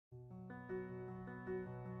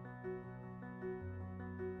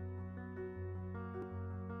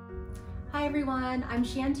Hi everyone, I'm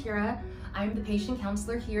Shantira. I'm the patient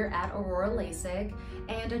counselor here at Aurora LASIK,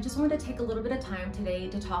 and I just wanted to take a little bit of time today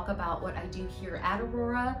to talk about what I do here at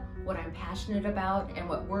Aurora, what I'm passionate about, and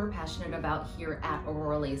what we're passionate about here at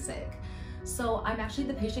Aurora LASIK. So I'm actually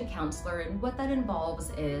the patient counselor, and what that involves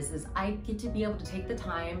is I get to be able to take the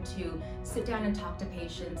time to sit down and talk to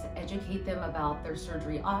patients, educate them about their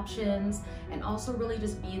surgery options, and also really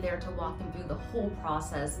just be there to walk them through the whole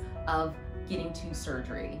process of getting to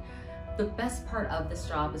surgery. The best part of this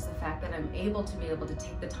job is the fact that I'm able to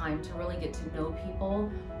take the time to really get to know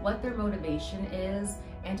people, what their motivation is,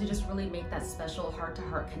 and to just really make that special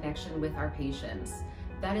heart-to-heart connection with our patients.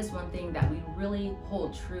 That is one thing that we really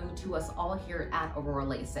hold true to us all here at Aurora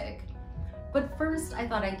LASIK. But first, I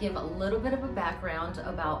thought I'd give a little bit of a background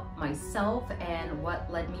about myself and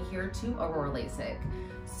what led me here to Aurora LASIK.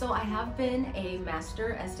 So I have been a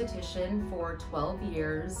master esthetician for 12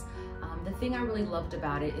 years. The thing I really loved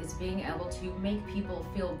about it is being able to make people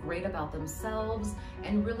feel great about themselves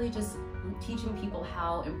and really just teaching people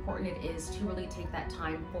how important it is to really take that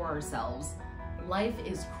time for ourselves. Life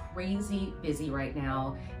is crazy busy right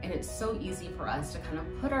now, and it's so easy for us to kind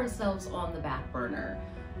of put ourselves on the back burner.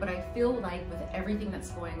 But I feel like with everything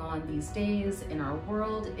that's going on these days in our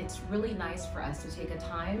world, it's really nice for us to take a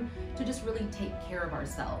time to just really take care of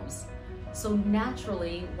ourselves. So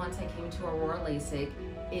naturally, once I came to Aurora LASIK,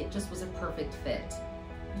 it just was a perfect fit.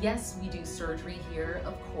 Yes, we do surgery here,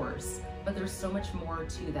 of course, but there's so much more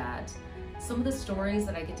to that. Some of the stories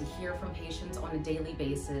that I get to hear from patients on a daily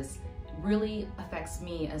basis really affects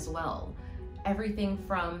me as well. Everything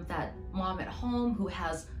from that mom at home who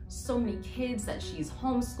has so many kids that she's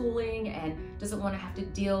homeschooling and doesn't want to have to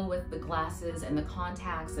deal with the glasses and the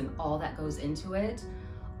contacts and all that goes into it.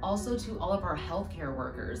 Also to all of our healthcare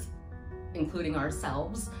workers, including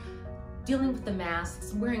ourselves, dealing with the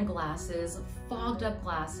masks, wearing glasses, fogged up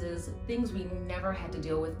glasses, things we never had to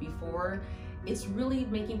deal with before. It's really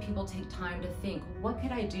making people take time to think, what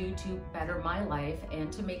could I do to better my life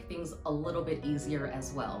and to make things a little bit easier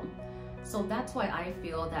as well? So that's why I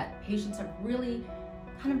feel that patients have really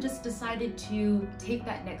kind of just decided to take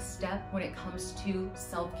that next step when it comes to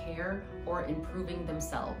self-care or improving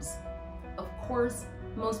themselves. Of course,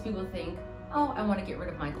 most people think, oh, I want to get rid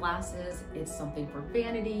of my glasses. It's something for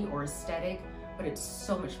vanity or aesthetic, but it's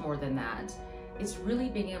so much more than that. It's really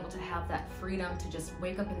being able to have that freedom to just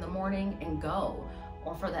wake up in the morning and go,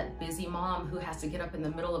 or for that busy mom who has to get up in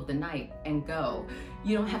the middle of the night and go.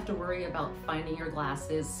 You don't have to worry about finding your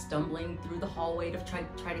glasses, stumbling through the hallway to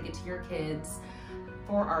try to get to your kids.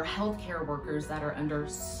 For our healthcare workers that are under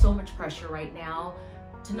so much pressure right now,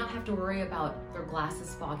 to not have to worry about their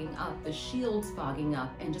glasses fogging up, the shields fogging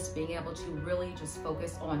up, and just being able to really just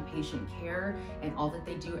focus on patient care and all that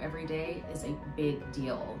they do every day is a big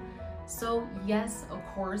deal. So yes, of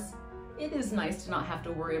course, it is nice to not have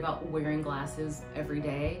to worry about wearing glasses every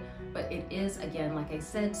day, but it is, again, like I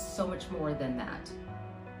said, so much more than that.